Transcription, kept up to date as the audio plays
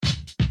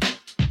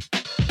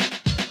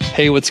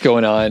Hey, what's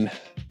going on?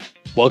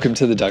 Welcome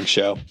to The Doug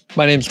Show.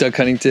 My name's Doug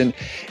Cunnington,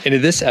 and in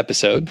this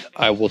episode,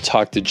 I will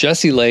talk to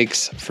Jesse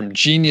Lakes from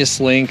Genius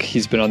Link.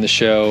 He's been on the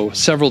show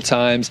several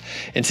times,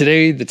 and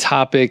today the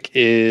topic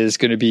is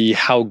going to be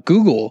how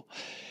Google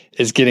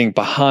is getting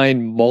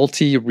behind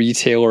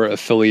multi-retailer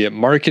affiliate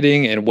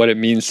marketing and what it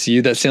means to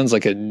you. That sounds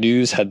like a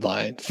news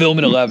headline. Film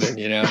at 11,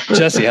 you know.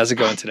 Jesse, how's it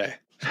going today?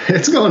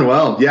 It's going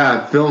well.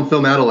 Yeah,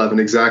 film at 11,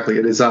 exactly.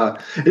 It is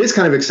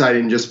kind of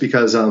exciting just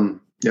because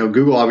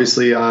Google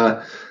obviously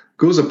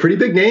Google's a pretty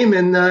big name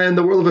in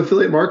the world of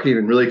affiliate marketing,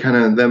 and really kind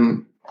of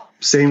them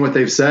saying what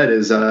they've said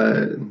is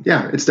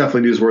it's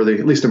definitely newsworthy,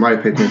 at least in my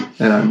opinion,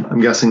 and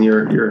I'm guessing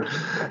your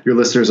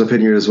listeners'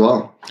 opinion as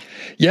well.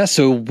 Yeah,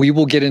 so we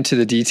will get into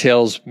the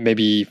details,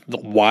 maybe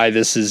why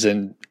this is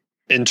an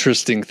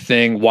interesting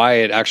thing, why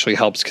it actually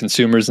helps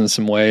consumers in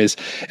some ways,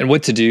 and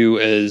what to do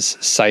as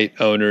site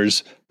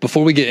owners.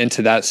 Before we get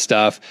into that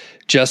stuff,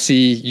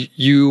 Jesse,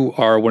 you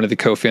are one of the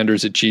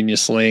co-founders at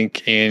Genius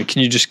Link, and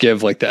can you just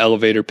give like the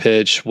elevator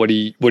pitch? What do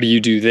you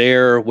do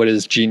there? What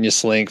is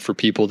Genius Link for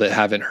people that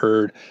haven't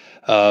heard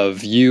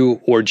of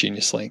you or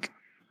Genius Link?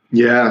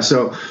 Yeah,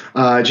 so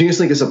Genius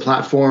Link is a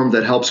platform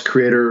that helps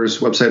creators,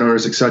 website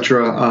owners,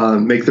 etc.,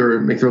 make their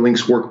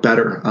links work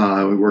better.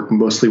 We work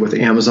mostly with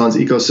Amazon's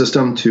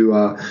ecosystem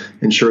to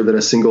ensure that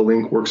a single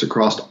link works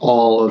across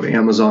all of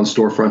Amazon's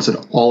storefronts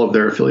and all of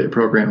their affiliate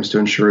programs to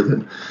ensure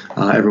that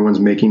everyone's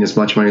making as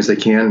much money as they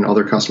can and all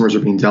their customers are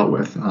being dealt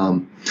with.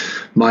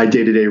 My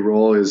day-to-day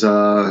role is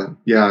head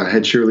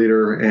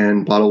cheerleader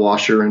and bottle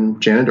washer and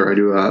janitor. I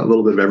do a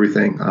little bit of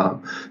everything.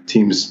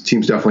 Team's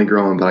definitely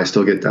growing, but I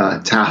still get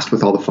tasked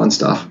with all the fun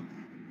stuff.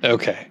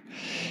 Okay.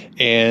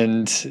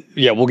 And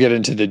yeah, we'll get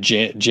into the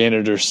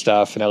janitor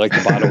stuff, and I like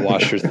the bottle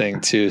washer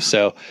thing too.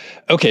 So,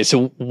 okay.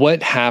 So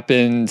what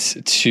happened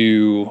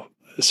to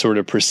sort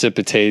of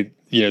precipitate,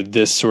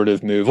 this sort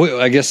of move?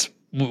 I guess,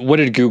 what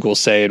did Google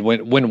say, and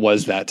when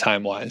was that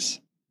time-wise?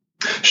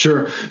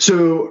 Sure.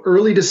 So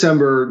early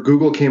December,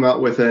 Google came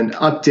out with an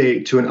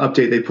update to an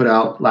update they put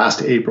out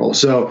last April.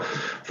 So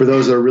for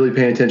those that are really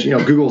paying attention,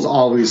 Google's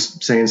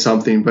always saying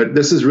something, but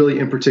this is really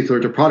in particular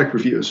to product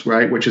reviews,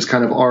 right? Which is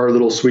kind of our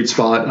little sweet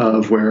spot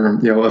of where,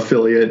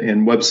 affiliate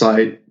and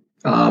website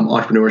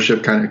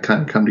entrepreneurship kind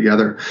of come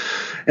together.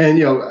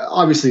 And,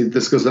 obviously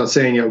this goes without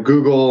saying,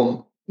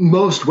 Google,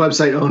 most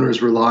website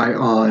owners rely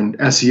on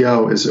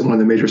SEO as one of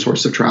the major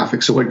sources of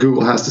traffic. So what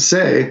Google has to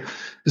say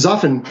is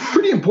often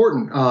pretty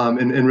important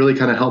and really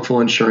kind of helpful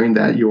in ensuring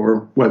that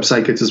your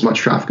website gets as much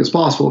traffic as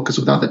possible, because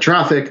without the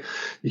traffic,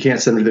 you can't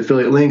send them the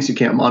affiliate links, you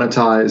can't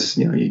monetize,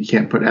 you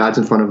can't put ads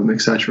in front of them,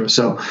 et cetera.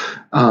 So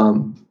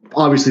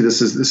obviously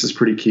this is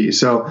pretty key.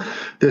 So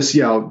this,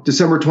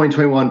 December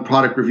 2021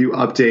 product review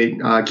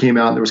update came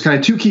out. There was kind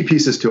of two key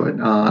pieces to it.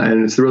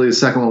 And it's really the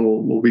second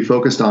one we'll be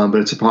focused on,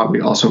 but it's probably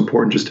also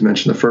important just to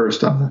mention the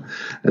first,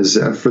 as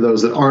for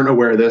those that aren't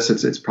aware of this,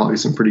 it's probably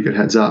some pretty good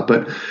heads up.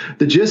 But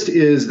the gist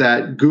is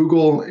that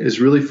Google is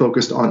really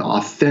focused on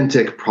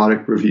authentic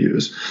product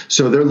reviews.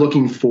 So they're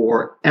looking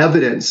for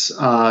evidence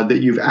that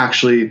you've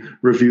actually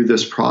reviewed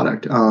this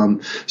product.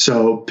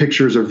 So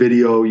pictures or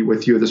video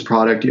with you of this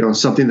product,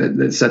 something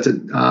that sets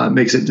it,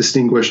 makes it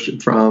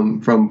distinguished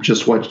from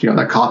just what,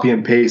 that copy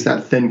and paste,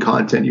 that thin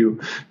content you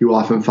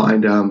often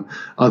find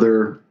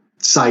other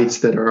sites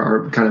that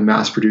are kind of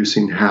mass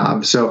producing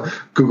have. So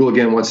Google,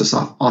 again, wants this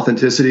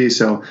authenticity.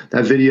 So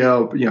that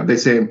video, they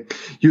say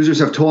users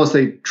have told us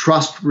they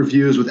trust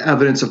reviews with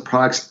evidence of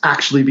products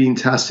actually being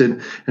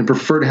tested and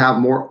prefer to have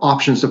more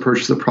options to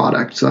purchase the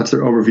product. So that's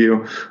their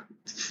overview.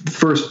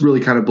 First really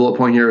kind of bullet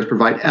point here is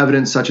provide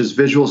evidence such as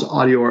visuals,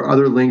 audio, or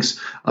other links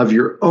of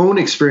your own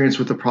experience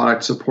with the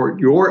product, support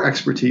your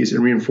expertise,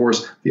 and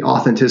reinforce the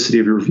authenticity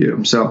of your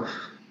review. So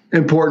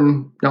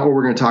important, not what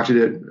we're going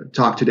to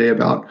talk today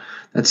about.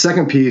 That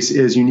second piece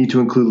is you need to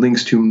include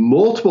links to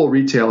multiple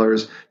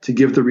retailers to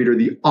give the reader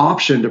the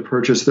option to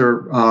purchase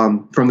their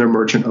from their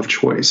merchant of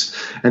choice.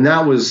 And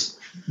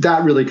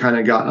that really kind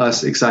of got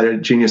us excited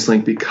at Genius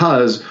Link,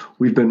 because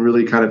we've been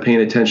really kind of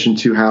paying attention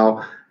to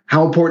how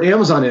important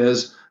Amazon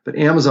is. But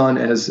Amazon,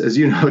 as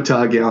you know,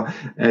 Doug,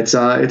 it's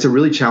a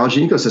really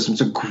challenging ecosystem.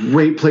 It's a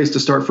great place to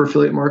start for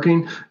affiliate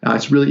marketing.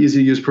 It's really easy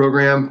to use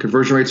program.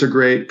 Conversion rates are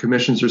great.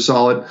 Commissions are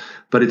solid.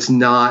 But it's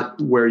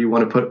not where you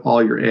want to put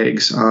all your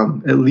eggs,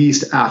 at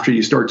least after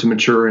you start to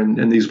mature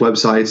and these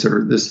websites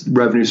or this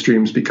revenue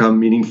streams become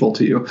meaningful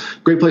to you.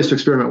 Great place to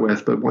experiment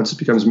with, but once it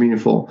becomes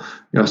meaningful,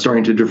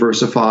 starting to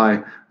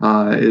diversify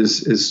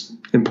is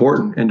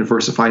important. And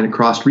diversifying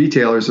across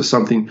retailers is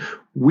something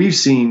we've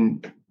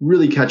seen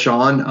really catch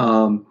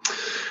on,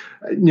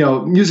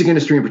 music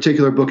industry in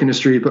particular, book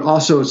industry, but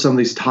also some of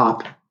these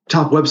top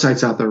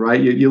websites out there,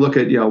 right? You look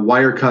at,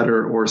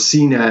 Wirecutter or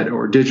CNET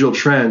or Digital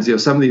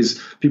Trends, some of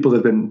these people that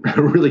have been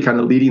really kind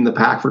of leading the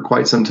pack for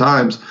quite some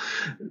times,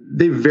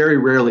 they very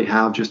rarely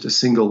have just a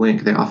single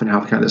link. They often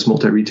have kind of this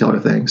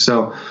multi-retailer thing.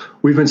 So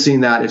we've been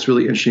seeing that. It's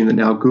really interesting that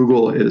now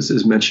Google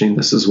is mentioning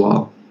this as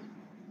well.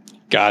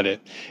 Got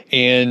it.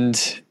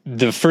 And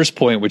the first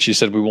point, which you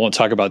said we won't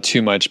talk about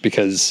too much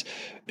because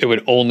it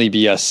would only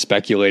be us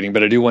speculating,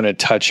 but I do want to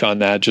touch on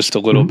that just a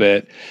little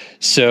bit.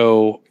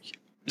 So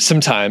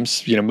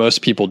sometimes,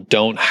 most people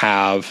don't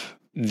have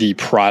the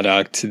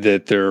product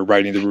that they're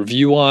writing the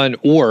review on,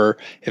 or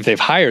if they've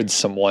hired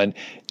someone,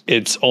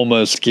 it's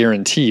almost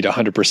guaranteed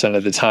 100%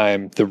 of the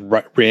time the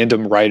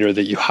random writer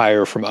that you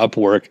hire from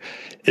Upwork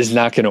is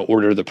not going to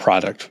order the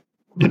product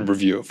and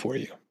review it for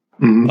you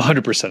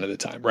 100% of the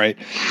time, right?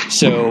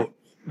 So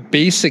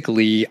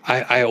basically,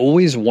 I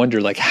always wonder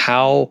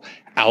how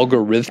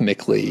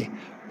algorithmically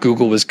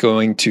Google was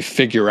going to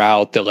figure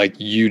out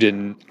that you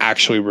didn't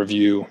actually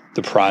review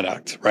the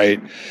product, right?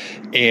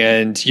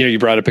 And you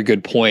brought up a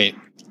good point.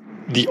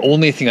 The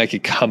only thing I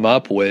could come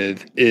up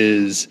with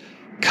is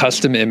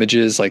custom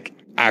images,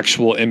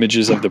 actual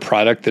images of the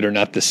product that are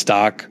not the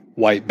stock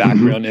white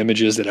background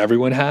images that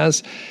everyone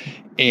has.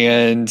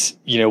 And,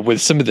 with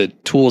some of the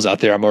tools out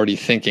there, I'm already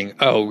thinking,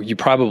 you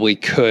probably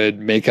could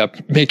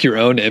make your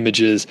own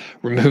images,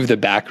 remove the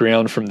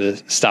background from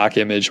the stock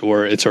image,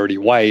 or it's already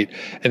white,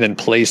 and then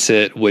place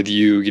it with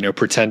you,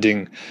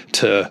 pretending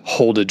to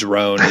hold a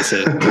drone as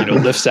it,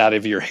 lifts out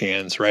of your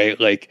hands,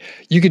 right?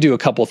 You could do a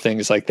couple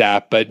things like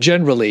that, but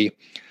generally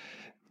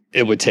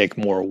it would take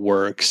more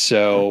work.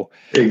 So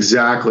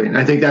exactly. And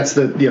I think that's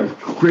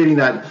creating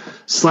that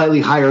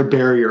slightly higher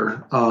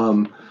barrier,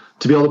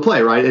 to be able to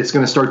play, right? It's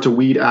going to start to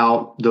weed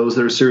out those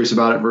that are serious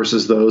about it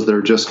versus those that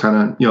are just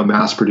kind of,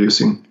 mass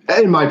producing.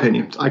 In my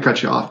opinion, I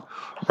cut you off.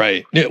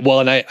 Right. Well,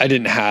 and I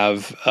didn't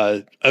have,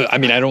 I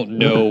don't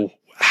know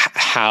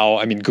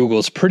how,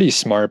 Google's pretty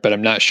smart, but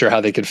I'm not sure how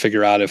they could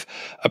figure out if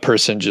a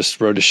person just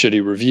wrote a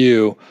shitty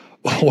review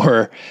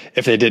or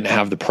if they didn't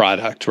have the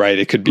product, right?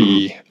 It could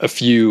be a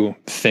few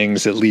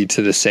things that lead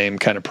to the same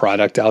kind of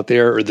product out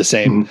there or the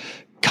same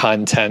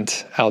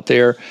content out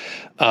there.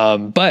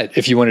 But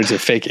if you wanted to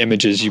fake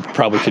images, you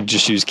probably could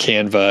just use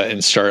Canva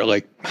and start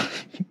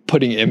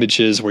putting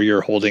images where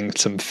you're holding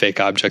some fake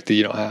object that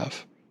you don't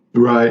have.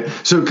 Right.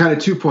 So kind of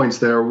 2 points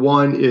there.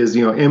 One is,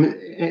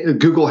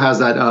 Google has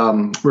that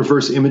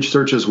reverse image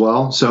search as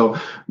well. So,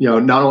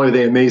 not only are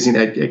they amazing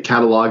at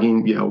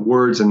cataloging,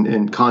 words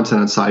and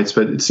content on sites,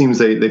 but it seems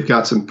they've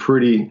got some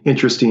pretty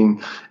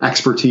interesting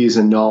expertise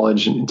and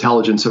knowledge and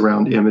intelligence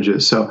around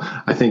images. So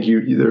I think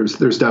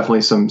there's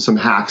definitely some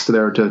hacks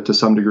there to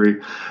some degree.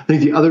 I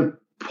think the other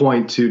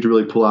point to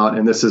really pull out,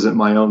 and this isn't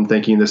my own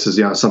thinking, this is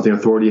something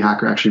Authority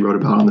Hacker actually wrote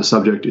about on the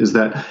subject, is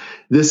that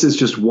this is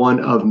just one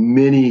of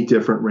many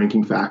different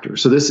ranking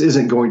factors. So this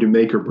isn't going to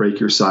make or break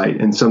your site.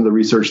 And some of the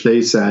research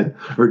they said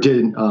or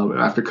did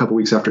after a couple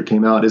weeks after it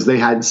came out is they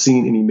hadn't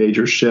seen any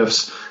major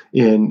shifts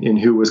in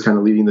who was kind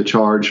of leading the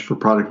charge for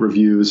product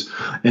reviews,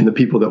 and the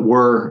people that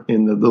were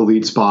in the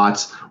lead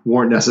spots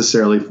weren't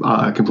necessarily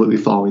completely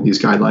following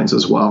these guidelines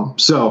as well.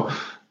 So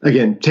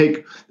again,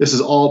 this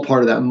is all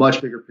part of that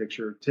much bigger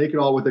picture. Take it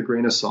all with a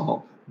grain of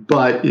salt.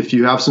 But if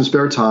you have some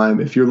spare time,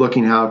 if you're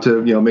looking how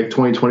to make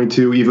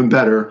 2022 even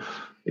better,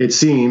 it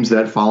seems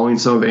that following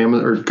some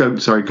of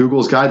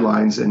Google's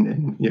guidelines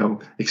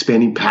and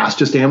expanding past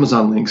just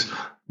Amazon links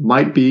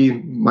might be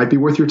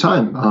worth your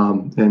time,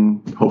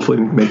 and hopefully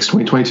makes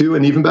 2022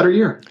 an even better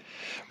year.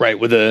 Right,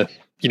 with at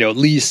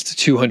least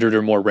 200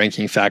 or more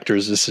ranking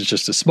factors. This is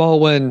just a small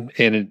one,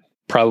 and it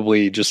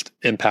probably just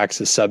impacts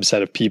a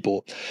subset of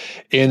people.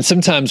 And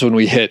sometimes when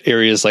we hit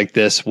areas like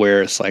this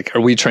where it's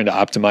are we trying to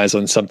optimize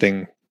on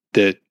something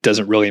that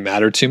doesn't really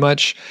matter too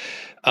much?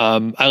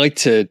 I like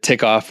to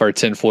take off our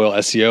tinfoil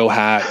SEO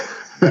hat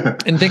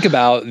and think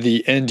about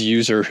the end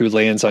user who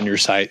lands on your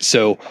site.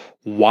 So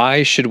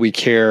why should we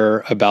care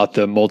about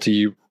the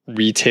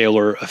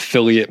multi-retailer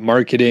affiliate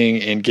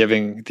marketing and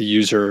giving the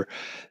user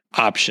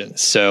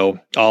options? So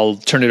I'll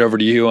turn it over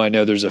to you. I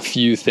know there's a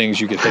few things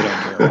you could hit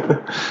on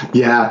here.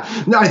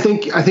 Yeah, no, I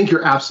think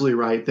you're absolutely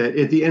right that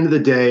at the end of the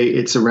day,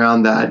 it's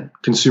around that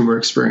consumer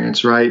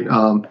experience, right?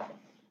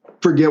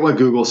 Forget what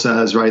Google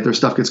says, right? Their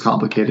stuff gets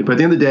complicated. But at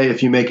the end of the day,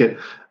 if you make it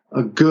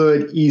a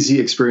good, easy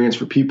experience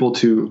for people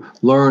to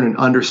learn and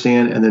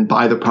understand and then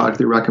buy the product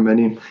they're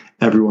recommending,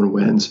 everyone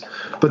wins.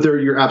 But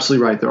you're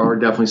absolutely right. There are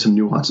definitely some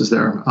nuances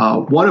there.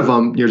 One of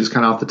them, just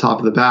kind of off the top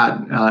of the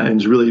bat,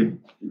 and is really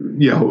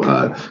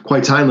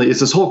quite timely, is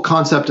this whole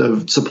concept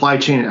of supply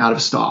chain and out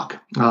of stock.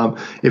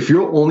 If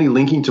you're only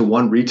linking to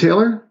one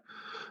retailer,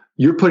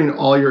 you're putting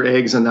all your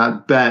eggs on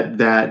that bet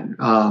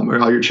or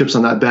all your chips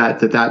on that bet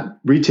that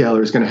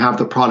retailer is going to have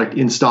the product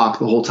in stock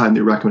the whole time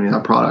they're recommending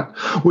that product,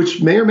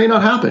 which may or may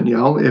not happen.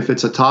 If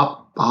it's a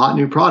top hot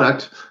new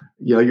product,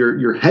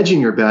 you're hedging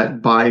your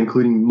bet by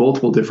including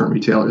multiple different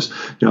retailers.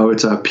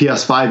 It's a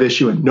PS5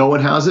 issue and no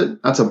one has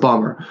it. That's a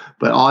bummer.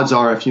 But odds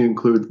are, if you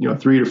include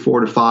 3 to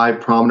 4 to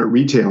 5 prominent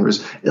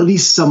retailers, at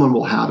least someone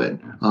will have it.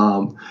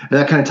 And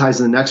that kind of ties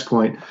to the next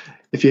point.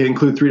 If you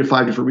include 3 to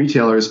 5 different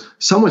retailers,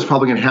 someone's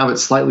probably going to have it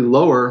slightly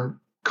lower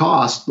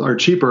cost or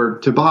cheaper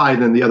to buy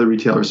than the other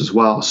retailers as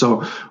well.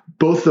 So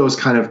both those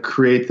kind of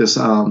create this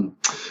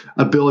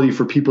ability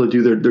for people to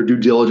do their due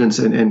diligence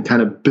and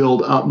kind of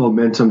build up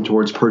momentum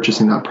towards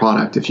purchasing that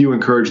product. If you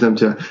encourage them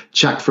to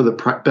check for the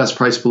best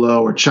price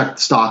below or check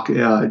stock,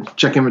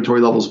 check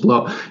inventory levels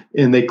below,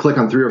 and they click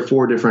on 3 or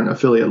 4 different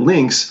affiliate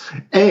links,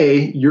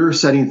 you're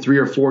setting 3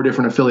 or 4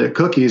 different affiliate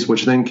cookies,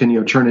 which then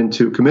can turn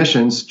into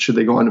commissions should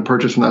they go on and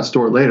purchase from that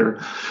store later.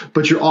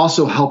 But you're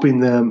also helping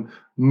them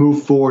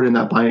move forward in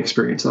that buying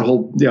experience, that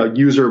whole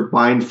user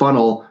buying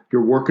funnel.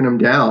 You're working them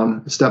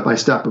down step by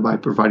step by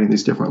providing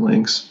these different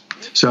links.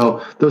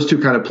 So those two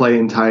kind of play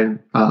in tie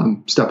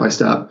step by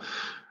step.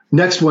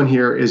 Next one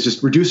here is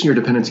just reducing your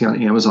dependency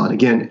on Amazon.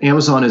 Again,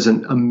 Amazon is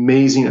an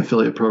amazing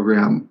affiliate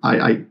program.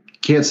 I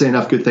can't say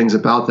enough good things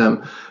about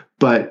them.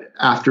 But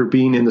after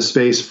being in the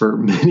space for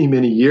many,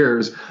 many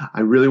years,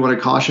 I really want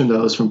to caution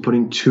those from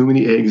putting too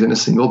many eggs in a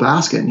single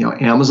basket.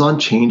 Amazon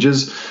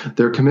changes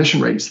their commission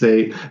rates.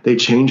 They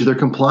change their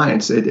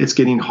compliance. It's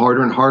getting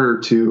harder and harder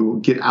to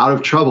get out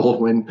of trouble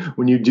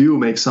when you do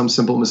make some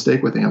simple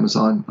mistake with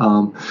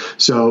Amazon.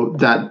 So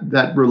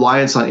that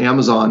reliance on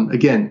Amazon,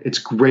 again, it's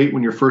great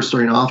when you're first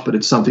starting off, but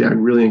it's something I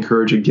really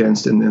encourage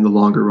against in the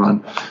longer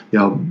run.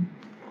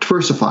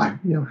 Diversify,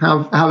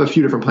 have a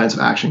few different plans of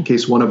action in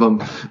case one of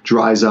them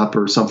dries up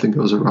or something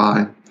goes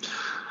awry.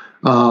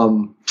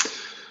 The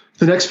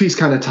next piece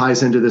kind of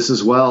ties into this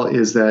as well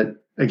is that,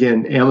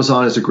 again,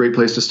 Amazon is a great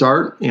place to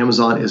start.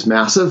 Amazon is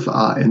massive.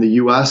 In the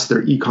US,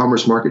 their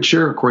e-commerce market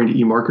share, according to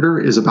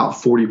eMarketer, is about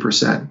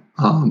 40%.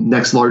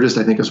 Next largest,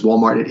 I think, is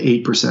Walmart at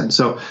 8%.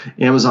 So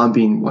Amazon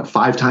being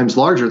 5 times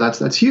larger,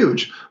 that's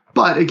huge.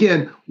 But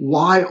again,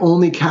 why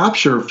only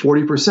capture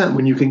 40%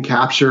 when you can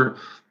capture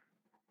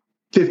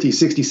 50,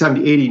 60,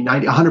 70, 80,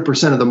 90,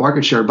 100% of the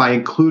market share by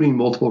including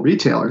multiple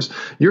retailers?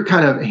 You're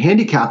kind of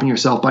handicapping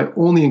yourself by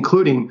only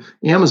including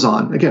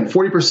Amazon. Again,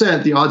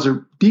 40%, the odds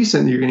are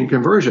decent that you're getting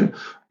conversion,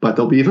 but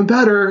they'll be even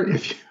better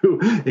if you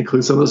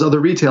include some of those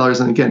other retailers.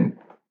 And again,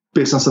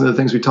 based on some of the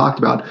things we talked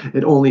about,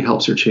 it only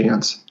helps your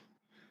chance.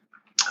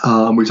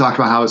 We talked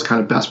about how it's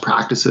kind of best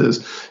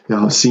practices,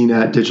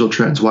 CNET, Digital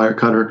Trends,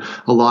 Wirecutter.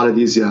 A lot of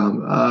these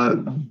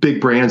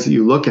big brands that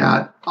you look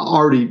at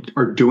already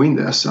are doing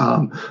this.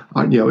 At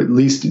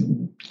least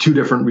 2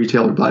 different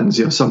retailer buttons.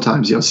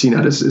 Sometimes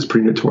CNET is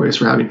pretty notorious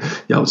for having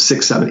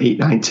 6, 7, 8,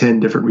 9, 10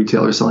 different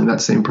retailers selling that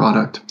same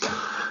product.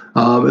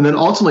 And then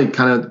ultimately,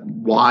 kind of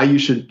why you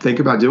should think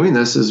about doing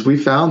this is we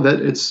found that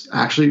it's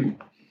actually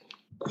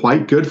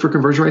quite good for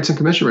conversion rates and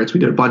commission rates. We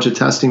did a bunch of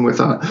testing with,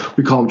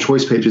 we call them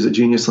choice pages at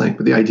GeniusLink,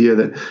 with the idea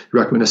that you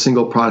recommend a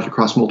single product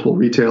across multiple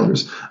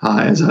retailers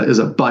as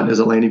a button, as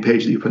a landing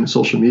page that you put in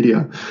social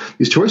media.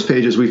 These choice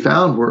pages we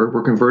found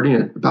were converting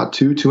at about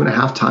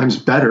 2.5 times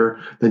better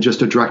than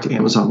just a direct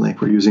Amazon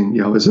link. We're using,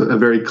 as a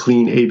very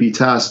clean A/B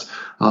test.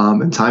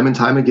 And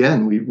time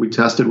again, we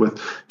tested with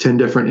 10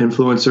 different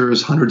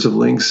influencers, hundreds of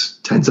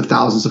links, tens of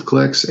thousands of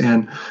clicks,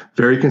 and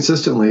very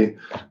consistently,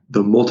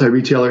 the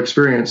multi-retailer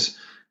experience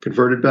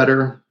converted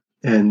better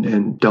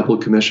and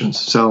doubled commissions.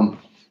 So,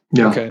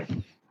 a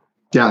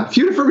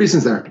few different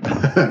reasons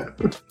there.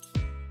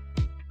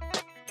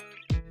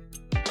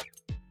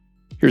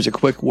 Here's a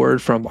quick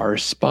word from our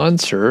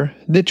sponsor,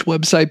 Niche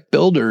Website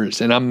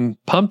Builders, and I'm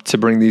pumped to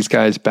bring these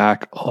guys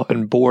back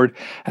on board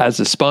as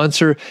a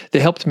sponsor.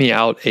 They helped me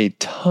out a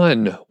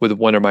ton with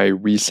one of my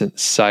recent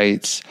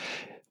sites.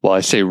 Well,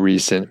 I say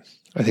recent.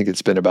 I think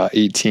it's been about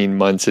 18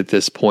 months at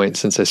this point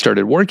since I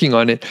started working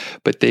on it,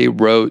 but they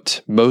wrote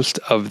most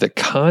of the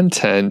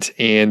content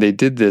and they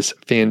did this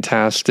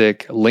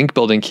fantastic link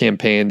building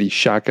campaign, the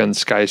Shotgun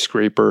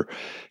Skyscraper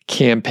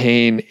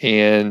campaign,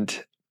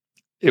 and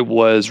it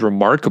was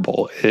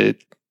remarkable.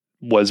 It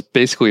was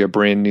basically a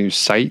brand new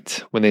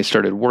site when they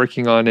started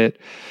working on it.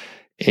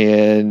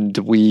 And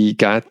we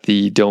got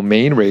the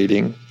domain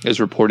rating, as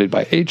reported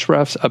by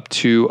Ahrefs, up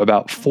to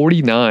about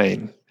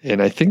 49.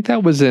 And I think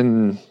that was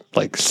in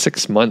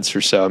 6 months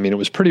or so. I mean, it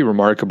was pretty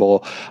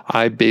remarkable.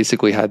 I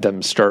basically had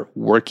them start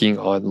working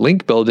on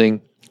link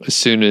building as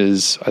soon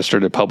as I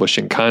started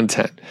publishing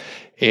content.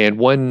 And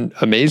one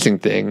amazing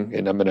thing,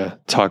 and I'm going to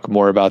talk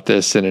more about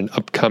this in an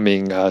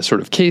upcoming sort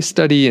of case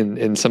study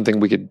and something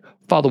we could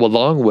follow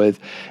along with,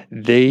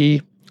 they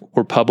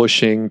were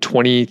publishing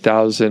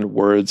 20,000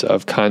 words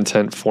of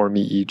content for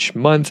me each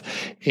month.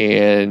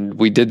 And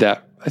we did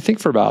that, I think,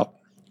 for about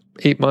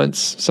 8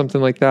 months,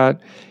 something like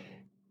that.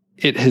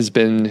 It has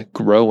been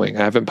growing.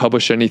 I haven't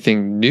published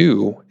anything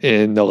new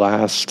in the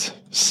last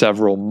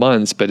several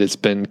months, but it's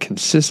been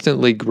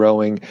consistently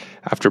growing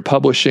after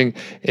publishing.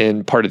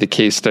 And part of the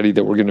case study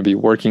that we're going to be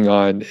working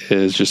on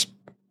is just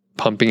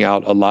pumping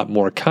out a lot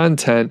more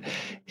content.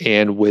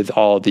 And with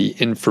all the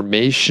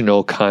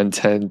informational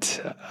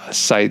content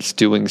sites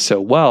doing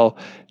so well,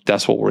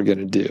 that's what we're going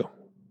to do.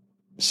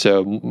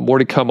 So more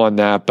to come on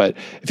that. But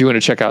if you want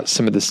to check out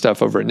some of the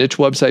stuff over at Niche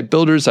Website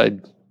Builders,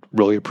 I'd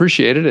really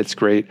appreciate it. It's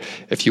great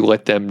if you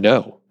let them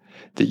know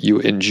that you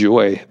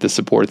enjoy the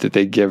support that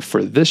they give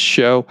for this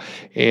show,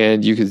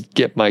 and you could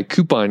get my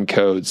coupon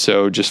code.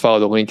 So just follow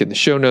the link in the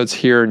show notes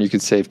here and you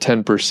could save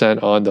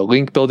 10% on the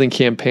link building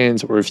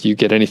campaigns, or if you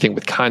get anything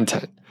with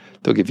content,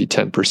 they'll give you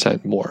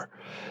 10% more.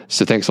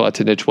 So thanks a lot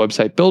to Niche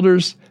Website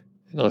Builders.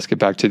 Now let's get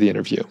back to the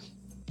interview.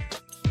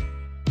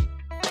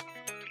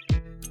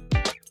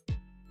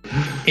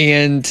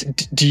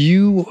 And do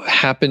you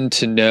happen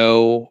to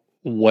know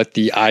what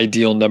the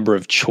ideal number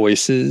of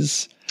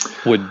choices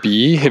would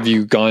be? Have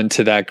you gone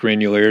to that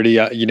granularity?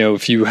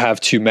 If you have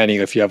too many,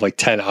 if you have like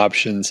 10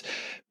 options,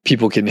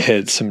 people can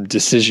hit some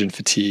decision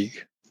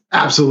fatigue.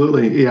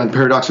 Absolutely. Yeah.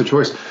 Paradox of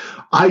choice.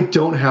 I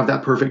don't have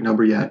that perfect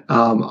number yet.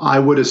 I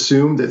would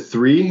assume that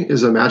 3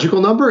 is a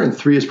magical number, and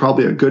 3 is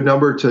probably a good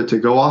number to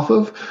go off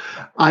of.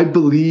 I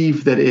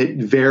believe that it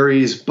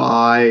varies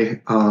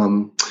by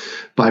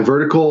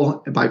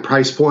vertical, by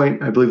price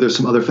point. I believe there's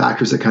some other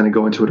factors that kind of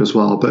go into it as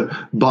well. But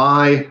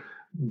by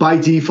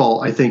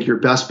default, I think your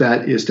best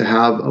bet is to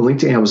have a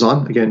link to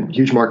Amazon. Again,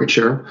 huge market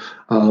share.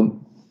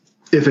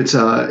 If it's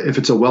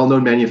a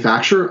well-known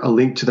manufacturer, a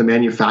link to the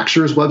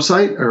manufacturer's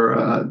website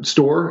or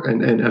store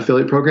and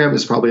affiliate program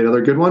is probably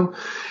another good one.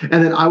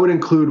 And then I would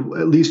include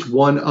at least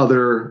one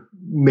other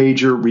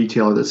major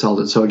retailer that sells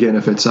it. So again,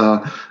 if it's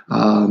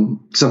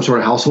some sort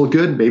of household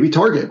good, maybe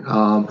Target.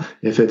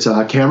 If it's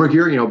camera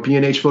gear,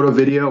 B&H Photo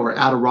Video or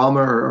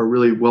Adorama are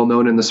really well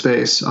known in the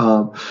space.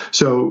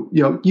 So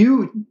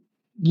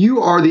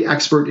you are the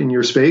expert in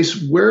your space.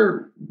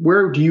 Where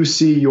do you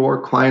see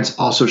your clients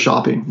also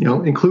shopping?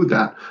 Include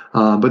that.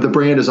 But the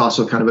brand is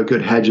also kind of a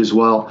good hedge as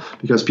well,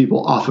 because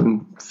people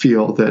often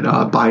feel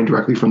that buying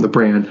directly from the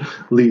brand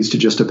leads to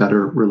just a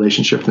better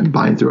relationship than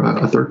buying through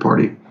a third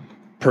party.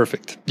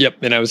 Perfect. Yep.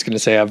 And I was going to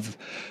say I've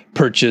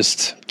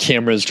purchased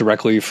cameras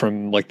directly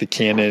from like the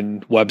Canon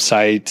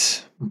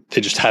website.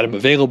 They just had them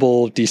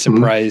available, decent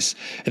price.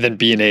 And then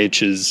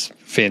B&H is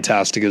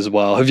fantastic as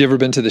well. Have you ever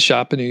been to the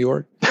shop in New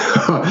York?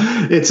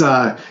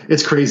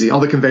 It's crazy. All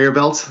the conveyor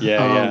belts.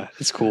 Yeah.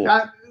 It's cool.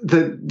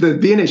 The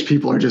B&H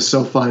people are just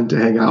so fun to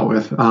hang out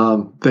with.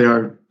 They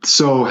are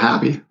so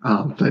happy.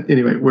 But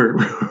anyway,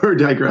 we're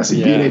digressing.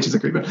 Yeah. B&H is a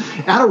great one.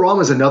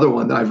 Adorama is another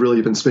one that I've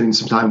really been spending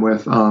some time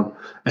with,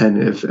 and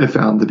have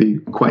found to be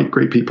quite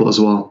great people as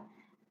well.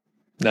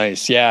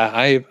 Nice. Yeah.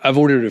 I've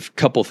ordered a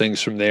couple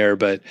things from there,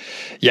 but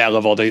yeah, I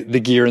love all the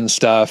gear and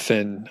stuff.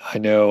 And I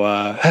know,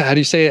 how do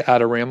you say it?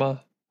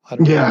 Adorama?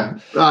 Yeah.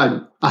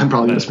 I'm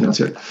probably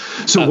mispronouncing it.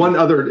 So one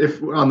other,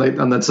 if on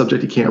that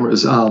subject of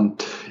cameras,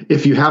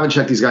 if you haven't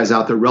checked these guys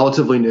out, they're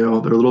relatively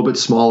new. They're a little bit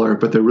smaller,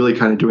 but they're really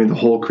kind of doing the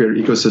whole creator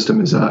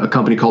ecosystem. Is a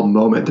company called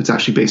Moment that's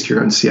actually based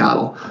here in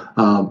Seattle.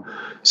 Again,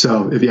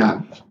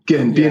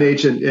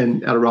 B&H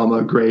and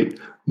Adorama, great.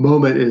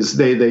 Moment is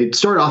they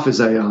start off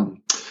as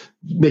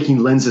making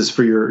lenses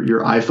for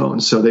your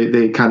iPhone. So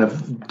they kind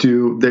of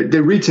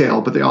they retail,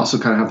 but they also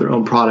kind of have their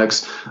own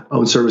products,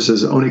 own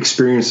services, own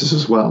experiences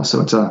as well. So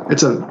it's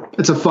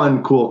a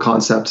fun, cool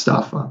concept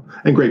stuff,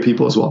 and great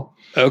people as well.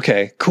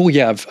 Okay, cool.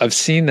 Yeah, I've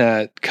seen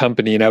that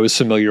company, and I was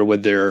familiar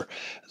with their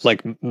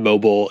like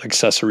mobile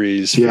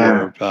accessories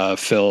for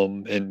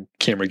film and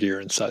camera gear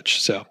and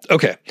such. So,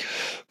 okay,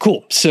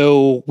 cool.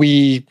 So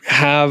we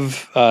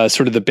have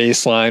sort of the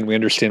baseline. We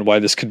understand why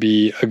this could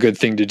be a good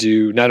thing to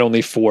do, not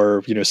only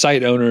for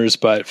site owners,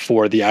 but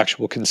for the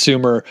actual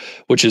consumer,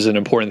 which is an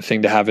important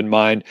thing to have in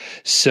mind.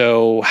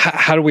 So,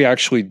 how do we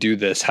actually do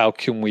this? How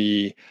can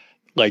we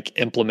like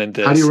implement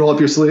this? How do you roll up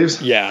your sleeves?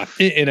 Yeah,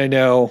 and I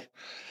know.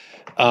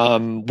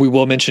 We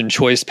will mention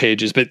choice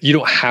pages, but you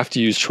don't have to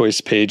use choice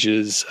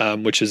pages,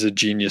 which is a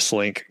Genius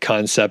Link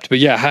concept. But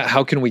yeah,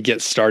 how can we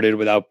get started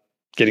without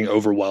getting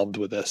overwhelmed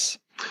with this?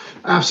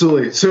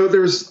 Absolutely. So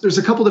there's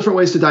a couple different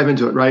ways to dive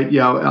into it, right?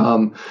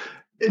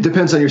 It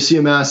depends on your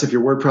CMS. If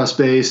you're WordPress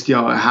based,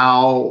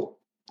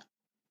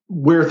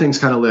 where things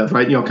kind of live,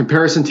 right?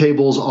 Comparison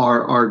tables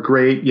are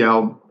great.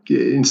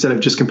 Instead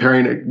of just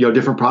comparing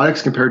different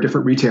products, compare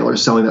different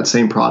retailers selling that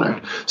same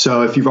product.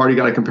 So if you've already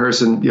got a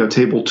comparison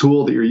table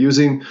tool that you're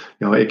using,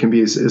 it can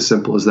be as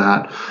simple as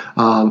that.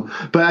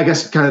 But I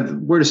guess kind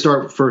of where to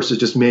start first is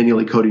just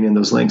manually coding in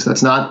those links.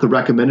 That's not the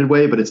recommended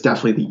way, but it's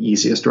definitely the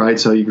easiest, right?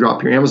 So you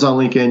drop your Amazon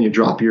link in, you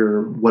drop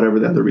your whatever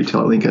the other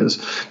retailer link is.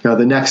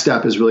 The next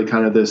step is really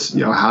kind of this,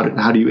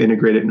 how do you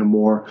integrate it in a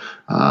more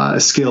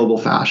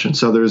scalable fashion?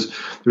 So there's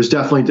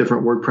definitely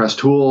different WordPress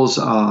tools,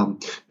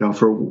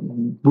 for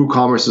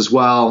WooCommerce as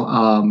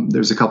well.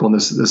 There's a couple in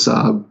this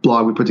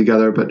blog we put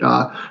together, but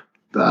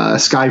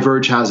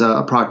SkyVerge has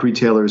a product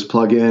retailer's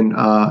plugin.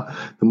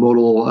 The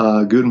modal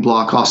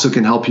Gutenblock also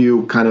can help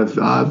you kind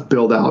of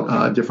build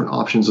out different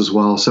options as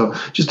well. So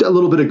just a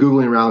little bit of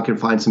Googling around can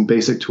find some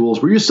basic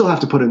tools where you still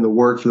have to put in the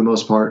work for the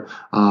most part,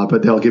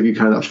 but they'll give you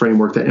kind of that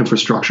framework, that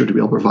infrastructure to be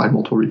able to provide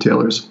multiple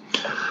retailers.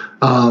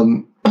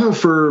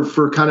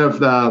 For kind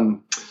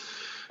of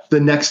the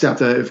next step,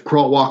 that if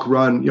crawl, walk,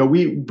 run,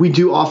 we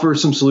do offer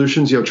some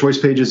solutions. Choice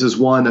pages is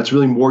one that's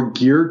really more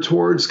geared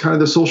towards kind of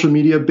the social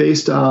media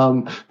based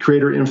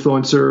creator,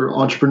 influencer,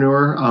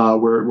 entrepreneur,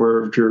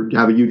 where if you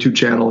have a YouTube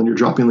channel and you're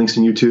dropping links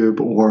in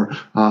YouTube or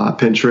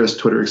Pinterest,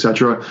 Twitter,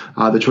 etc.,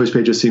 the choice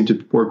pages seem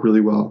to work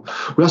really well.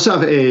 We also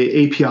have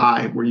a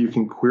API where you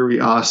can query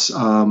us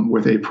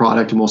with a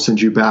product, and we'll send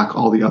you back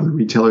all the other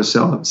retailers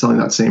selling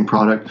that same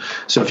product.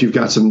 So if you've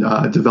got some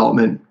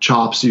development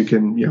chops, you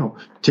can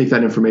take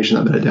that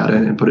information, that data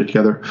and put it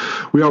together.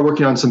 We are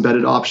working on some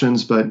embedded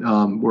options, but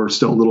we're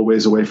still a little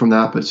ways away from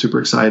that, but super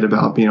excited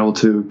about being able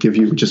to give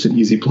you just an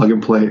easy plug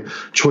and play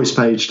choice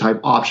page type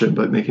option,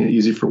 but making it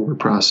easy for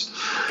WordPress.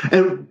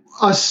 And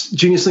us,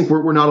 Genius Link,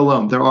 we're not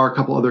alone. There are a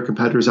couple other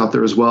competitors out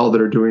there as well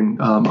that are doing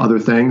other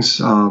things.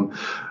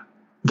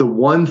 The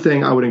one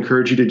thing I would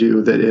encourage you to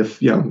do, that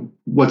if,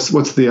 what's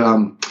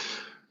the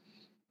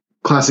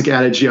classic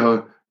adage,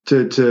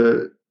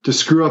 to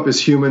screw up is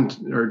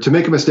human, or to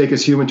make a mistake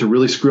is human, to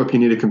really screw up, you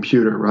need a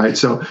computer, right?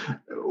 So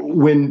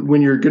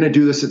when you're going to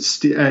do this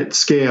at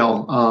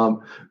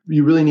scale,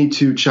 you really need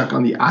to check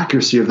on the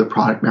accuracy of the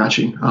product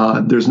matching.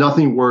 There's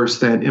nothing worse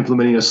than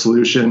implementing a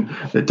solution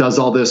that does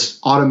all this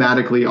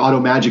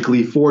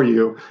auto-magically for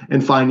you,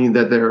 and finding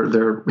that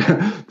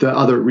the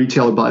other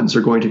retailer buttons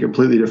are going to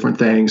completely different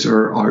things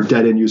or are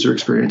dead-end user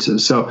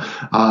experiences. So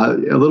a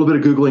little bit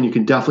of Googling, you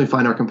can definitely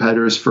find our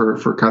competitors for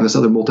kind of this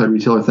other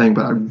multi-retailer thing,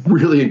 but I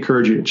really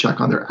encourage you to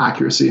check on their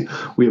accuracy.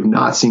 We have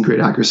not seen great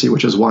accuracy,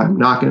 which is why I'm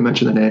not going to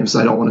mention the names.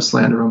 I don't want to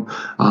slander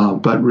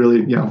them. But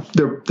really,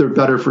 they're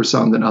better for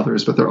some than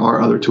others, but there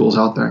are other tools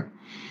out there.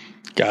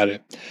 Got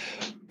it.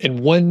 And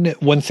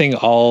one thing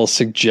I'll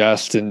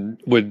suggest and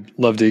would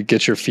love to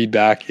get your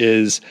feedback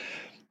is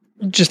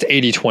just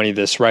 80-20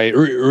 this, right?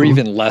 Or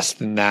even less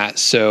than that.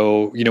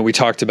 So, we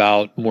talked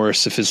about more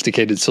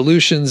sophisticated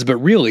solutions, but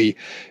really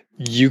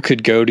you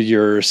could go to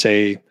your,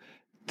 say,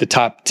 the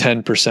top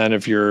 10%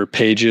 of your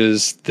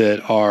pages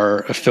that are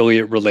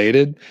affiliate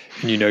related,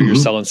 and you're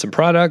selling some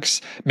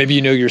products. Maybe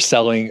you're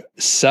selling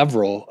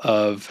several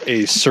of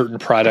a certain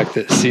product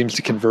that seems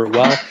to convert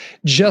well.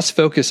 Just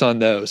focus on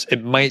those.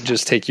 It might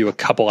just take you a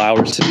couple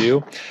hours to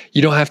do.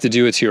 You don't have to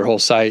do it to your whole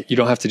site. You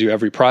don't have to do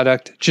every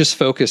product. Just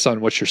focus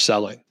on what you're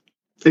selling.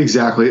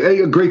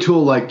 Exactly. A great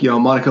tool like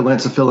Monica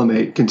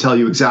Lancifilomate can tell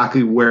you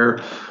exactly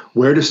where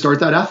to start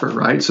that effort,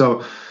 right?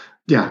 So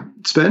yeah,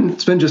 spend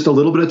just a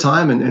little bit of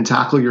time and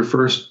tackle your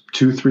first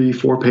 2, 3,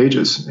 4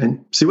 pages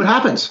and see what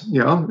happens.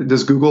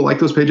 Does Google like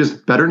those pages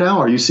better now?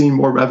 Are you seeing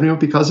more revenue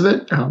because of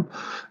it?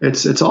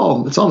 It's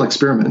all an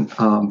experiment.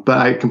 But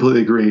I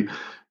completely agree.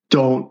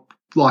 Don't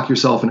lock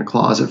yourself in a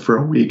closet for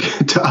a week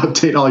to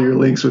update all your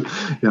links.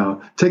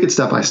 Take it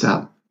step by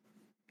step.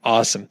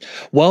 Awesome.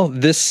 Well,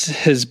 this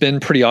has been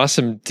pretty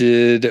awesome.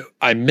 Did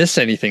I miss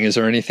anything? Is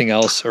there anything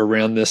else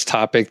around this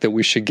topic that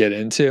we should get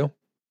into?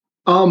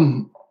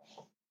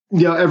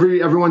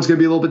 Everyone's going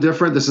to be a little bit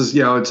different. This is,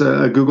 it's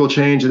a Google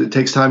change. It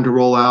takes time to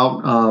roll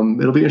out.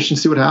 It'll be interesting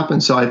to see what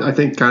happens. So I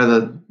think kind of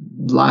the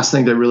last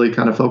thing to really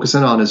kind of focus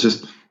in on is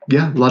just,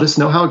 let us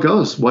know how it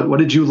goes. What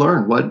did you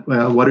learn?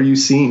 What are you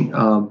seeing?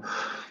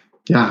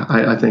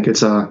 I think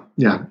it's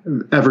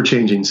ever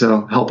changing.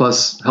 So help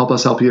us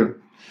help you.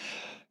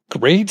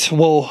 Great.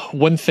 Well,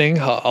 one thing,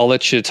 I'll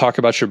let you talk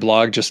about your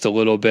blog just a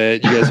little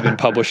bit. You guys have been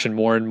publishing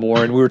more and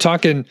more. And we were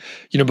talking,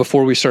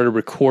 before we started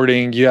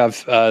recording, you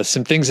have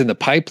some things in the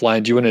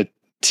pipeline. Do you want to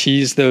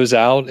tease those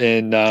out?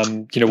 And,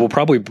 we'll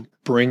probably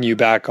bring you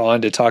back on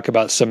to talk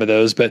about some of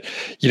those, but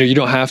you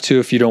don't have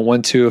to if you don't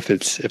want to, if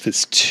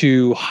it's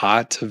too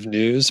hot of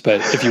news,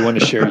 but if you want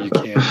to share, you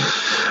can.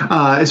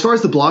 As far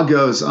as the blog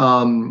goes,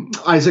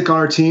 Isaac on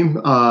our team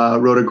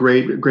wrote a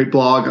great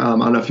blog. I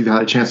don't know if you've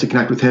had a chance to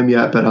connect with him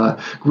yet, but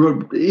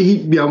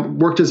he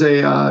worked as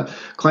a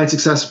client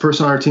success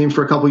person on our team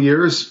for a couple of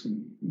years,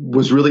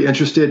 was really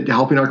interested in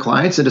helping our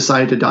clients, and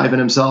decided to dive in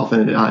himself,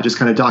 and just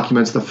kind of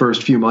documents the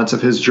first few months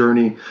of his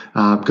journey,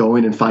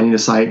 going and finding a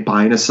site,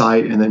 buying a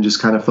site, and then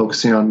just kind of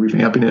focusing on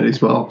revamping it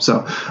as well.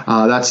 So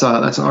that's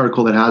an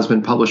article that has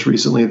been published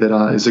recently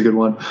that is a good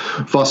one.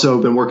 We've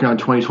also been working on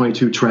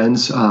 2022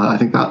 trends. I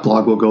think that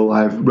blog will go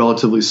live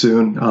relatively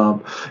soon,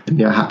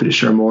 and happy to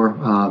share more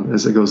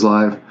as it goes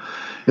live.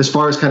 As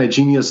far as kind of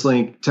Genius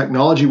Link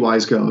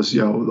technology-wise goes,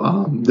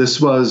 this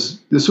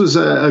was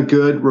a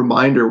good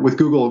reminder with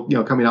Google,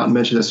 coming out and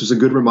mentioning this was a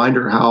good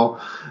reminder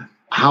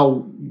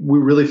how we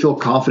really feel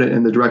confident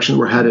in the direction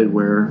we're headed.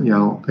 Where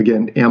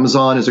again,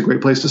 Amazon is a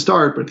great place to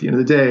start, but at the end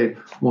of the day,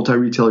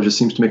 multi-retailer just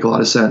seems to make a lot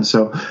of sense.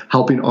 So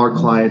helping our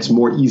clients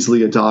more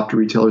easily adopt a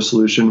retailer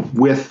solution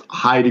with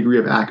high degree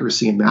of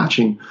accuracy and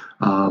matching,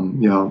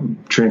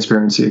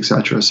 transparency, et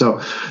cetera.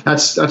 So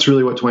that's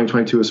really what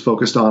 2022 is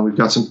focused on. We've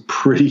got some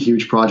pretty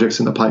huge projects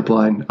in the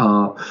pipeline,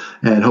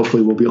 and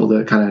hopefully we'll be able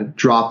to kind of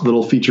drop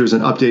little features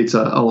and updates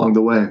along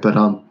the way. But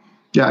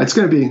it's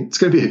going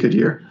to be a good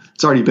year.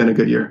 It's already been a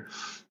good year.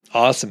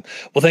 Awesome.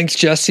 Well, thanks,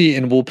 Jesse.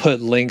 And we'll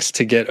put links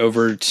to get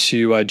over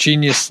to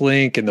Genius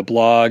Link and the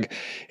blog.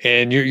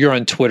 And you're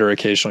on Twitter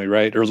occasionally,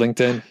 right? Or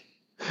LinkedIn?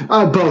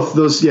 Both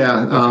those.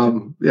 Yeah.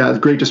 Okay.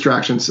 Great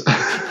distractions.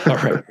 All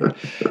right.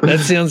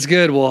 That sounds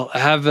good. Well,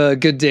 have a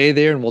good day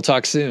there, and we'll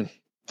talk soon.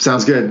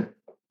 Sounds good.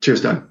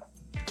 Cheers, Doug.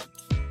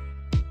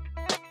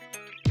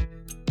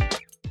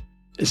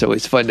 It's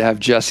always fun to have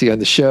Jesse on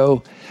the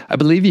show. I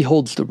believe he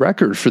holds the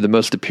record for the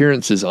most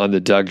appearances on the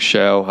Doug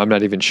Show. I'm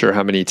not even sure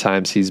how many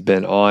times he's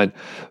been on.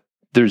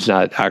 There's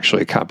not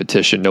actually a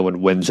competition. No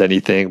one wins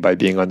anything by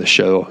being on the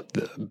show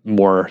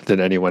more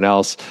than anyone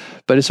else.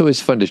 But it's always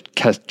fun to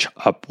catch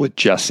up with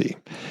Jesse.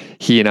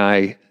 He and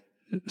I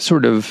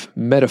sort of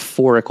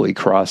metaphorically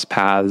crossed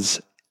paths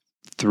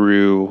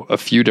through a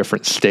few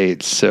different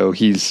states. So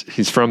he's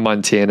from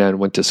Montana and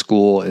went to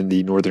school in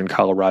the northern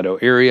Colorado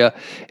area.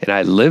 And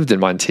I lived in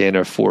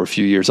Montana for a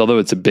few years, although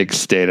it's a big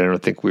state. I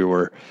don't think we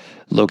were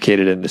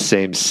located in the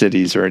same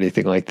cities or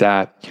anything like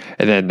that.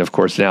 And then, of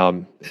course, now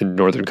I'm in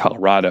northern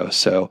Colorado.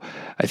 So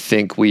I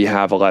think we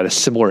have a lot of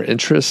similar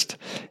interest.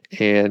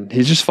 And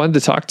he's just fun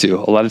to talk to.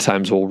 A lot of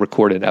times we'll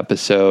record an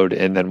episode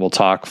and then we'll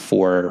talk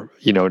for,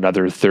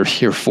 another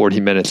 30 or 40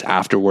 minutes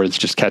afterwards,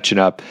 just catching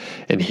up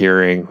and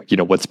hearing,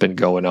 what's been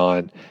going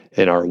on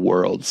in our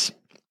worlds.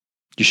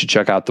 You should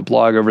check out the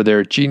blog over there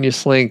at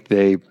Genius Link.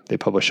 They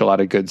publish a lot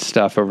of good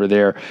stuff over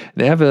there.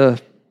 And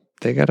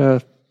they got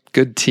a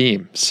good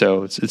team.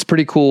 So it's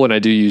pretty cool. And I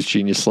do use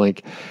Genius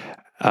Link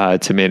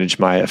to manage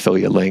my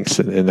affiliate links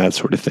and that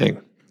sort of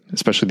thing,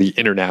 especially the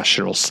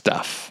international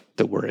stuff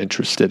that we're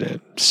interested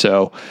in.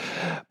 So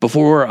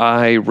before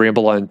I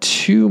ramble on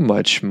too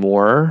much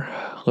more,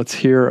 let's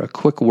hear a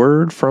quick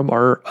word from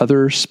our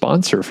other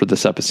sponsor for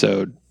this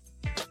episode.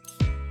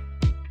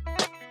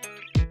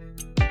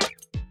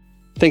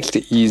 Thanks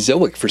to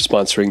Ezoic for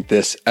sponsoring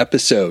this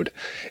episode,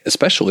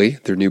 especially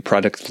their new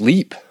product,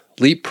 Leap.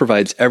 Leap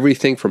provides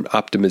everything from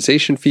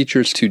optimization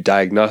features to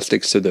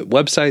diagnostics so that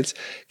websites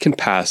can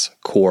pass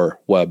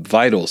core web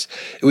vitals.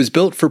 It was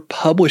built for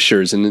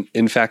publishers, and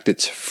in fact,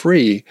 it's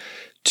free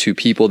to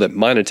people that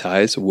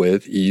monetize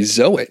with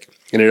Ezoic.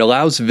 And it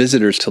allows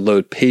visitors to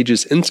load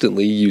pages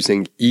instantly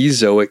using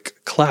Ezoic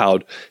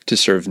Cloud to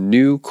serve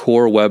new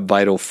core web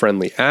vital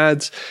friendly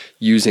ads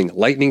using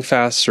lightning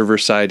fast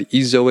server-side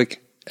Ezoic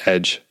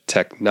Edge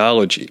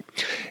technology.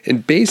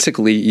 And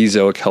basically,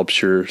 Ezoic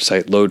helps your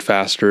site load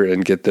faster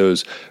and get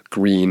those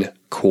green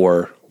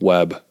core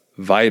web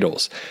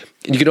vitals.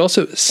 And you can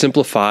also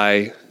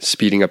simplify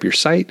speeding up your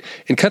site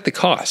and cut the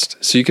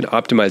cost. So you can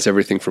optimize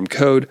everything from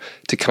code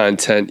to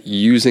content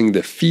using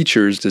the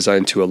features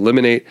designed to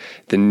eliminate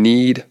the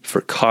need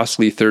for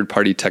costly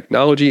third-party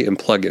technology and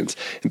plugins.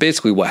 And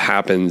basically what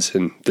happens,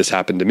 and this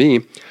happened to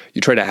me,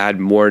 you try to add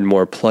more and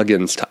more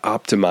plugins to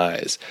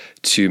optimize,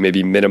 to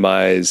maybe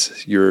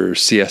minimize your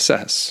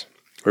CSS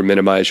or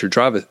minimize your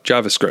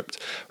JavaScript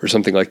or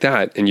something like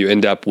that. And you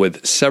end up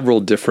with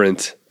several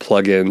different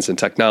plugins and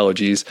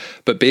technologies.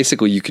 But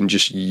basically, you can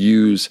just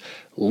use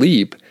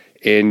Leap.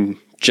 And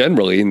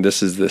generally, and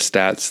this is the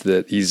stats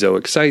that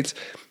Ezoic cites,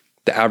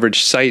 the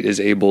average site is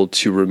able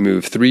to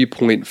remove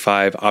 3.5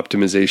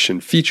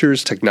 optimization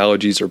features,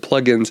 technologies, or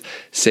plugins,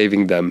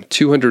 saving them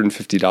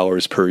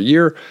 $250 per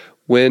year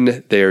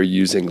when they are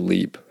using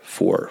Leap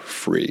for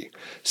free.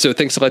 So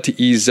thanks a lot to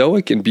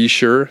Ezoic, and be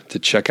sure to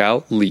check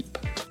out Leap.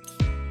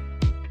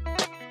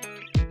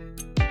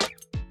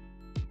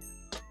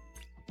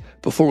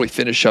 Before we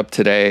finish up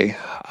today,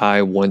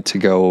 I want to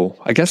go,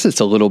 I guess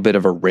it's a little bit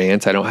of a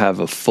rant. I don't have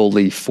a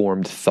fully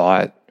formed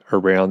thought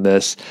around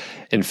this.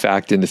 In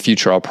fact, in the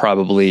future, I'll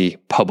probably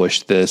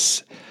publish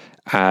this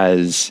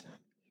as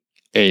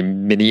a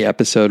mini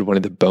episode, one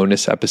of the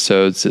bonus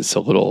episodes. It's a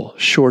little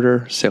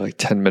shorter, say like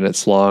 10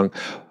 minutes long,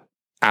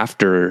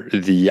 after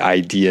the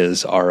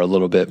ideas are a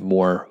little bit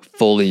more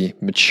fully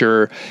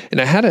mature.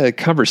 And I had a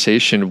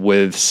conversation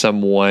with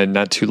someone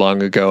not too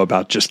long ago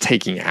about just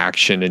taking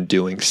action and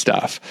doing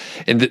stuff.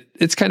 And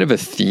it's kind of a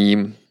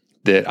theme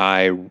that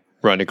I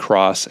run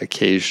across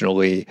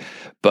occasionally.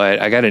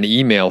 But I got an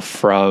email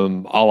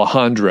from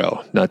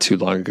Alejandro not too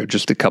long ago,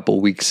 just a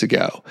couple weeks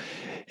ago.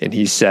 And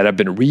he said, I've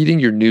been reading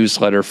your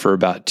newsletter for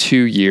about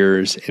 2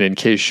 years. And in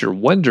case you're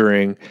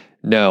wondering,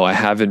 no, I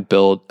haven't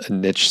built a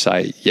niche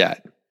site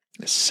yet.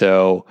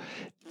 So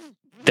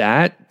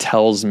that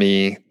tells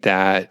me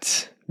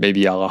that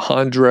maybe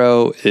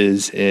Alejandro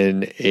is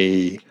in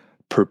a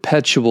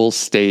perpetual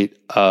state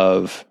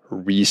of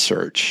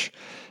research,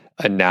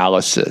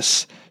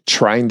 analysis,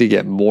 trying to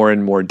get more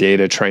and more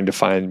data, trying to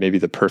find maybe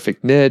the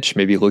perfect niche,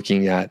 maybe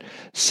looking at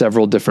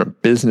several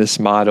different business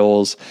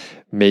models,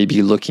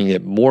 maybe looking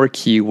at more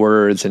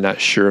keywords and not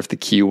sure if the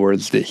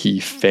keywords that he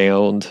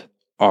found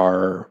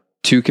are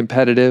too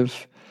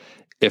competitive,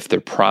 if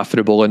they're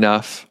profitable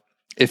enough,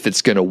 if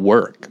it's going to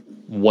work.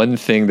 One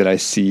thing that I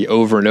see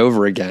over and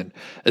over again,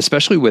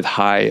 especially with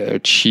high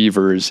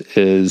achievers,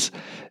 is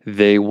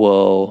they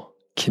will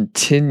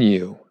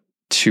continue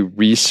to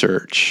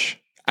research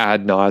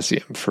ad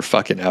nauseum for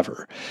fucking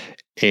ever.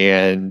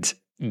 And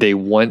they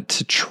want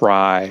to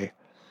try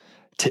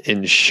to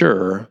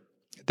ensure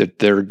that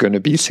they're going to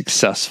be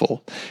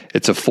successful.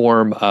 It's a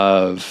form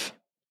of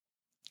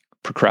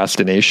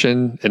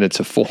procrastination and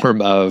it's a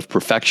form of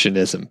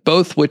perfectionism,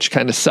 both which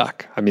kind of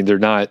suck. I mean, they're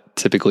not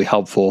typically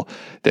helpful.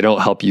 They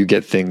don't help you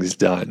get things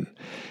done.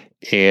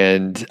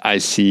 And I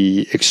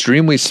see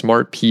extremely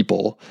smart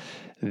people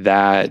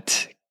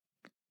that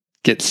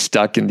get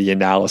stuck in the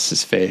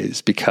analysis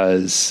phase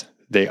because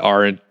they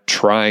aren't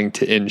trying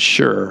to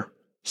ensure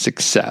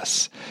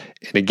success.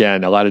 And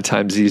again, a lot of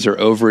times these are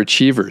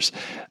overachievers.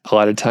 A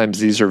lot of times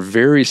these are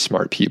very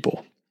smart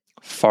people,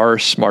 far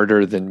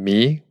smarter than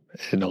me,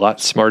 and a lot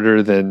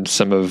smarter than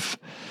some of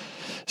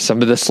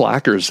the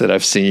slackers that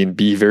I've seen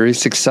be very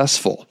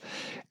successful.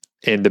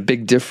 And the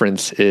big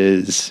difference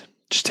is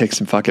just take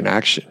some fucking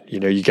action.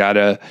 You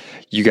gotta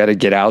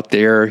get out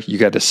there. You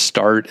got to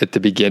start at the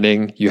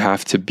beginning. You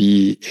have to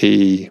be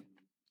a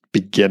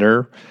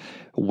beginner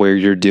where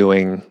you're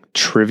doing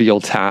trivial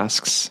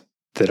tasks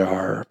that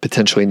are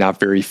potentially not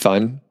very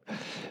fun.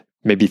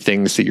 Maybe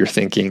things that you're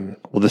thinking,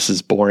 well, this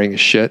is boring as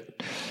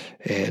shit.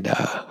 And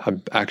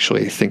I'm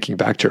actually thinking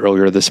back to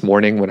earlier this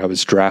morning when I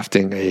was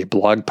drafting a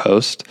blog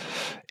post,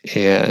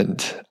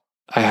 and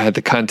I had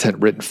the content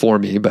written for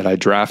me, but I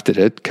drafted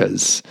it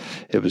because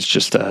it was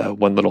just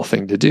one little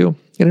thing to do.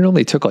 And it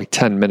only took like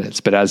 10 minutes.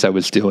 But as I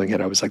was doing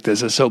it, I was like,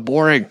 this is so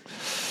boring.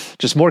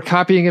 Just more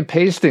copying and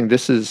pasting.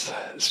 It's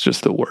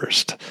just the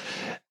worst.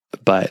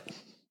 But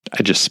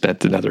I just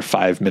spent another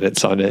 5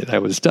 minutes on it. I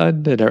was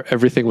done and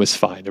everything was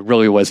fine. It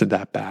really wasn't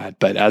that bad.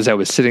 But as I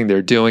was sitting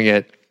there doing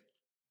it,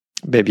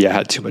 maybe I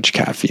had too much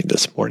caffeine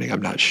this morning.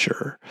 I'm not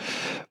sure.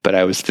 But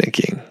I was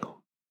thinking,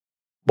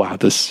 wow,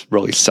 this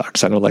really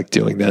sucks. I don't like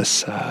doing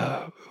this.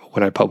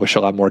 When I publish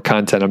a lot more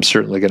content, I'm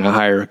certainly going to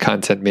hire a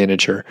content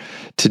manager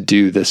to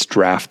do this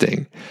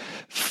drafting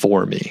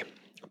for me.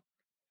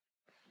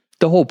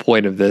 The whole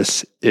point of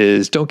this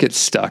is don't get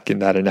stuck in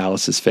that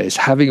analysis phase.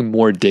 Having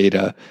more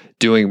data,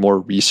 doing more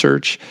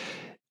research,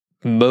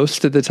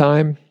 most of the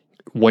time,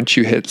 once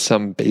you hit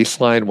some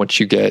baseline, once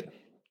you get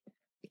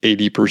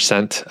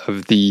 80%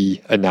 of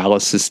the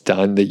analysis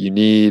done that you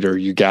need, or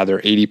you gather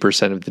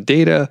 80% of the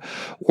data,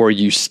 or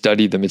you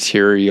study the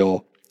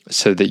material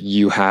so that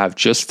you have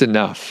just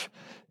enough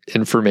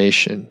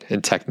information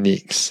and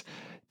techniques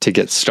to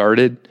get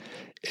started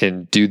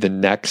and do the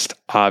next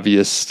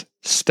obvious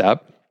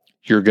step,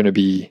 you're going to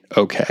be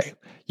okay.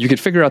 You could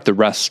figure out the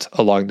rest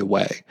along the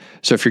way.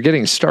 So if you're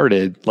getting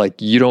started,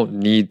 like, you don't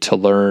need to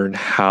learn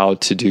how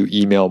to do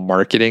email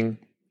marketing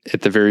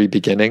at the very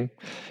beginning.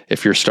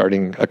 If you're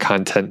starting a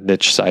content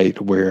niche site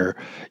where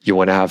you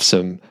want to have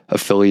some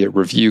affiliate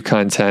review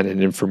content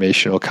and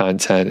informational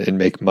content and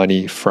make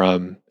money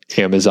from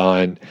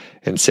Amazon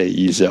and say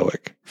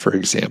Ezoic, for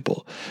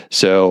example.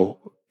 So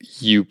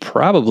you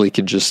probably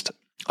can just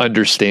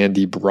understand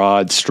the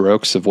broad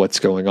strokes of what's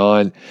going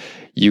on.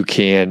 You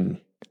can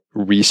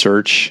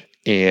research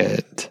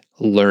and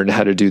learn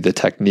how to do the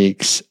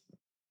techniques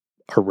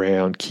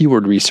around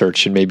keyword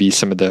research and maybe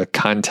some of the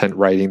content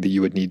writing that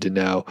you would need to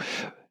know.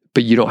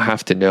 But you don't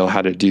have to know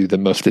how to do the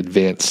most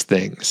advanced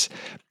things.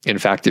 In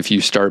fact, if you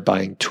start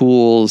buying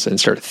tools and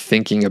start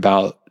thinking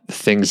about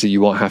things that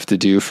you won't have to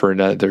do for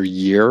another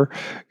year,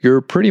 you're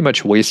pretty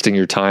much wasting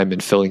your time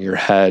and filling your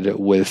head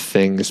with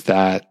things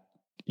that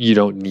you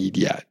don't need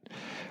yet.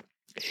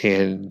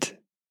 And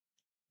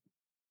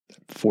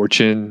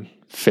fortune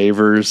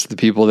favors the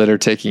people that are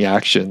taking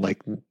action.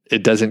 Like,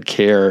 it doesn't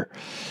care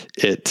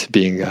it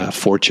being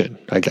fortune,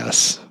 I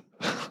guess.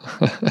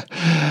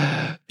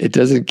 It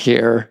doesn't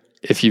care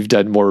if you've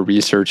done more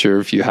research or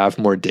if you have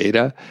more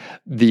data.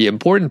 The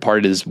important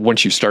part is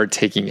once you start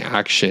taking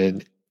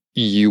action,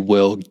 you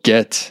will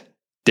get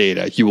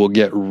data, you will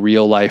get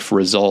real life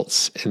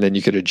results, and then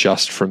you could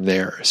adjust from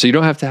there. So you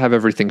don't have to have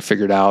everything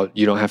figured out.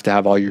 You don't have to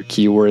have all your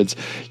keywords.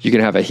 You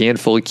can have a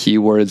handful of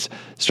keywords,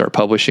 start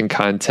publishing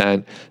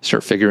content,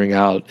 start figuring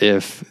out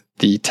if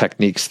the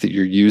techniques that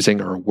you're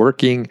using are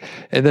working,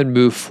 and then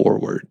move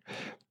forward.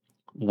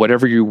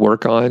 Whatever you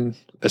work on,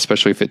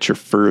 especially if it's your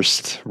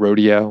first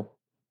rodeo,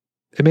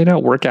 it may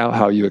not work out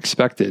how you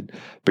expected,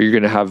 but you're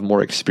going to have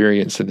more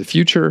experience in the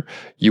future.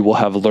 You will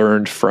have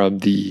learned from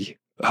the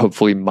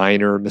hopefully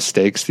minor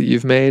mistakes that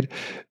you've made.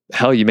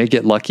 Hell, you may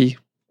get lucky.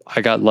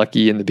 I got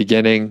lucky in the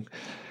beginning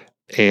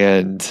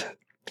and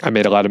I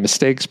made a lot of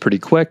mistakes pretty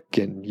quick.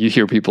 And you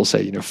hear people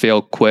say,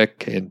 fail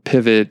quick and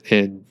pivot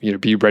and,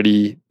 be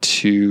ready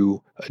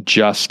to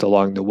adjust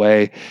along the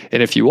way.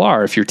 And if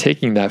you're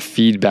taking that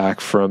feedback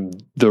from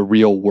the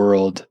real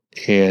world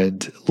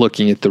and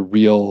looking at the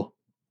real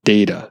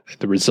data,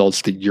 the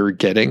results that you're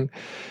getting,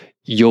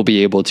 you'll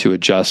be able to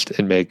adjust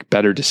and make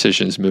better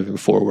decisions moving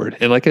forward.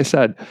 And like I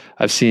said,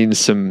 I've seen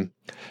some,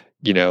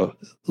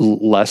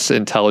 less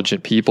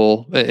intelligent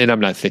people, and I'm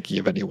not thinking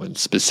of anyone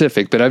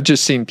specific, but I've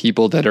just seen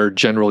people that are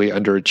generally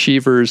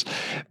underachievers.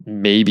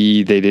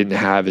 Maybe they didn't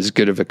have as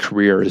good of a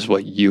career as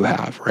what you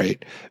have,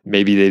 right?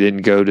 Maybe they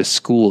didn't go to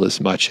school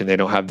as much and they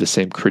don't have the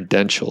same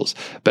credentials,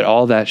 but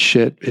all that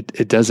shit,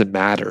 it doesn't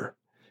matter.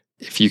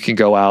 If you can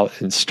go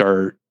out and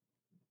start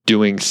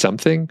doing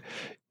something,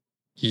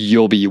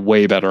 you'll be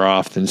way better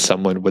off than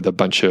someone with a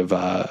bunch of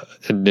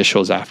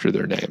initials after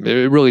their name.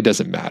 It really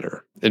doesn't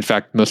matter. In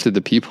fact, most of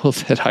the people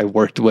that I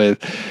worked with,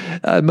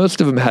 most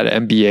of them had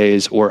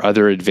MBAs or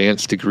other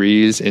advanced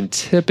degrees. And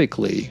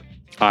typically,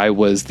 I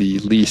was the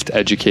least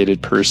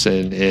educated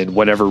person in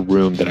whatever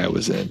room that I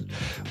was in,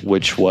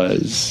 which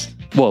was,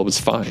 well, it was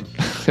fine.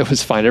 It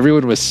was fine.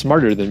 Everyone was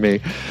smarter than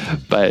me,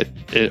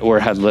 or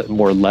had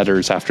more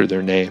letters after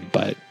their name,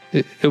 but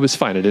it was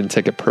fine. I didn't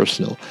take it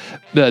personal.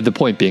 The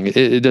point being,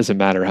 it doesn't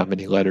matter how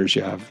many letters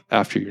you have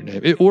after your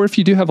name. Or if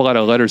you do have a lot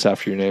of letters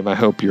after your name, I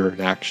hope you're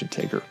an action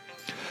taker.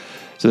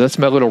 So that's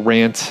my little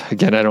rant.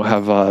 Again, I don't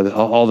have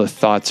all the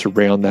thoughts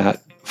around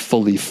that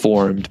fully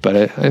formed, but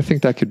I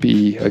think that could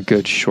be a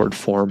good short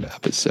form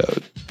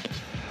episode.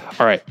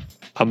 All right,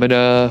 I'm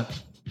gonna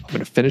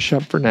finish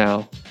up for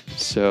now.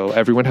 So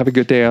everyone have a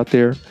good day out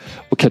there.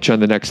 We'll catch you on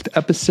the next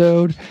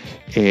episode,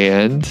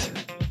 and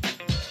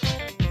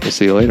we'll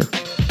see you later.